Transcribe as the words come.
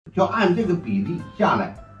就按这个比例下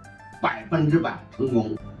来，100%成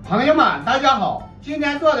功。朋友们，大家好，今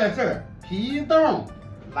天做的是皮冻，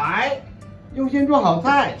来，用心做好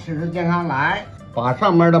菜，吃出健康来。把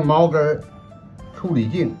上面的毛根处理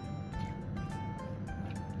净，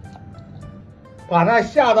把它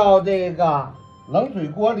下到这个冷水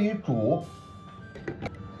锅里煮。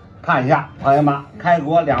看一下，朋友们，开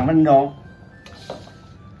锅2分钟，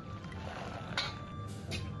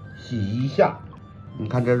洗一下。你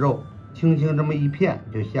看这肉，轻轻这么一片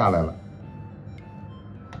就下来了。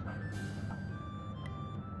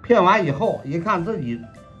片完以后，一看自己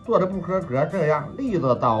做的不合格，这样立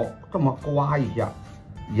着刀这么刮一下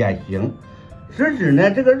也行。实质呢，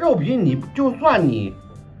这个肉皮你就算你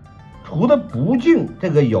除的不净这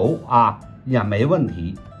个油啊，也没问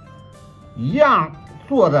题，一样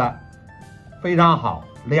做的非常好。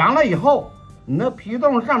凉了以后，你那皮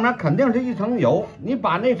冻上面肯定是一层油，你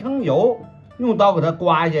把那层油用刀给它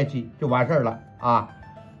刮下去就完事儿了啊。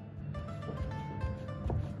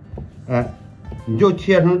你就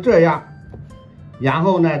切成这样，然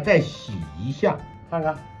后呢再洗一下，看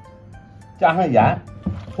看，加上盐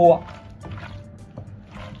搓，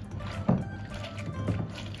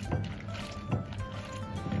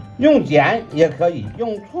用碱也可以，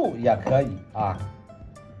用醋也可以啊。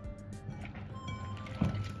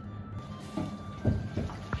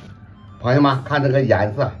朋友们，看这个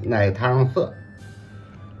颜色，奶汤色，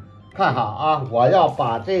看好啊！我要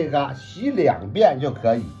把这个洗2遍就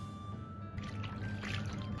可以。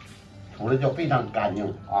出来就非常干净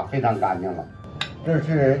啊，非常干净了。这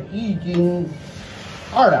是1斤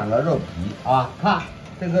2两的肉皮啊，看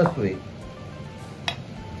这个水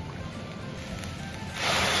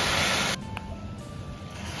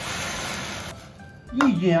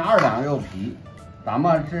，1斤2两肉皮，咱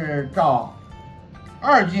们是照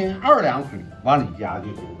2斤2两水往里加就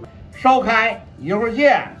行了。烧开，一会儿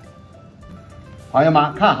见。朋友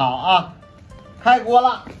们看好啊，开锅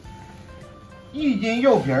了。1斤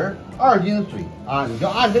肉皮儿，2斤水啊，你就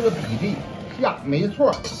按这个比例下，没错，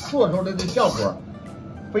做出来的效果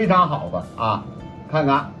非常好的啊，看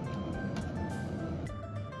看，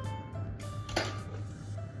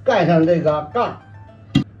盖上这个盖。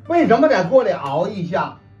为什么在锅里熬一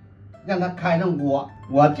下，让它开上锅？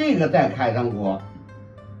我这个再开上锅，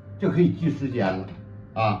就可以记时间了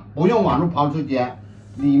啊，不用往出刨时间，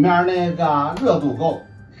里面那个热度够，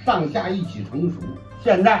上下一起成熟。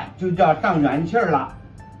现在就叫上元气了，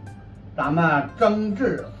咱们蒸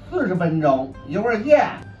至40分钟，一会儿见。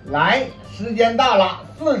来，时间到了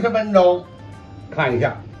，40分钟，看一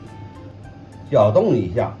下，搅动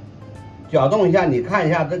一下，搅动一下，你看一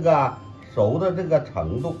下这个熟的这个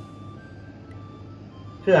程度，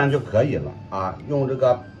这样就可以了啊。用这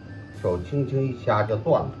个手轻轻一掐就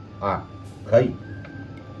断了啊，可以。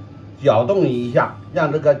搅动一下，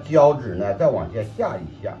让这个胶质呢再往下下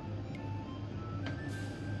一下。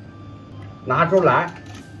拿出来，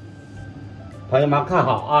朋友们看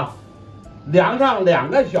好啊，凉上2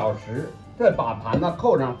个小时，再把盘子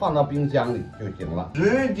扣上，放到冰箱里就行了。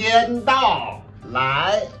时间到，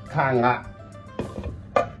来看看，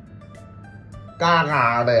嘎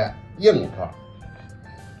嘎的硬壳，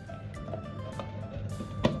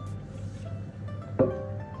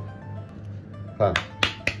看。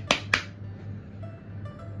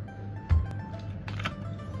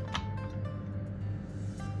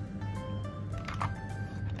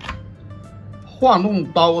晃动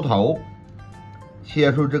刀头，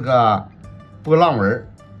切出这个波浪纹，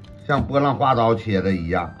像波浪花刀切的一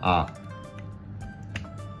样啊。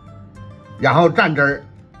然后蘸汁儿，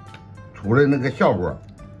出来那个效果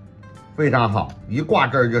非常好，一挂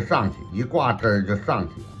汁儿就上去，一挂汁儿就上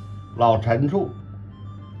去。老陈醋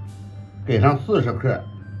给上40克，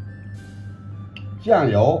酱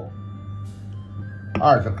油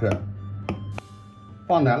20克，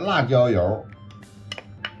放点辣椒油。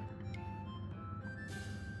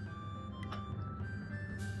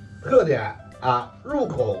特点啊，入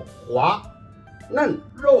口滑嫩，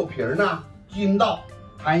肉皮呢筋道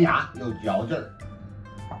弹牙，有嚼劲儿。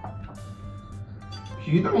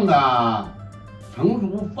皮冻的成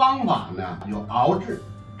熟方法呢，有熬制、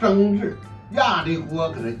蒸制、压力锅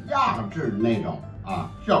给它压制那种啊，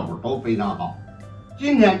效果都非常好。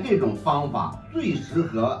今天这种方法最适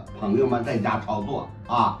合朋友们在家操作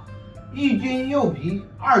啊，1斤肉皮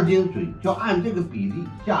2斤水，就按这个比例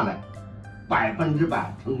下来。100%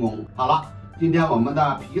成功。好了，今天我们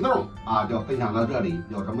的皮冻啊就分享到这里，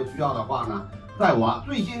有什么需要的话呢，在我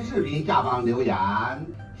最新视频下方留言。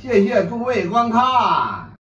谢谢诸位观看。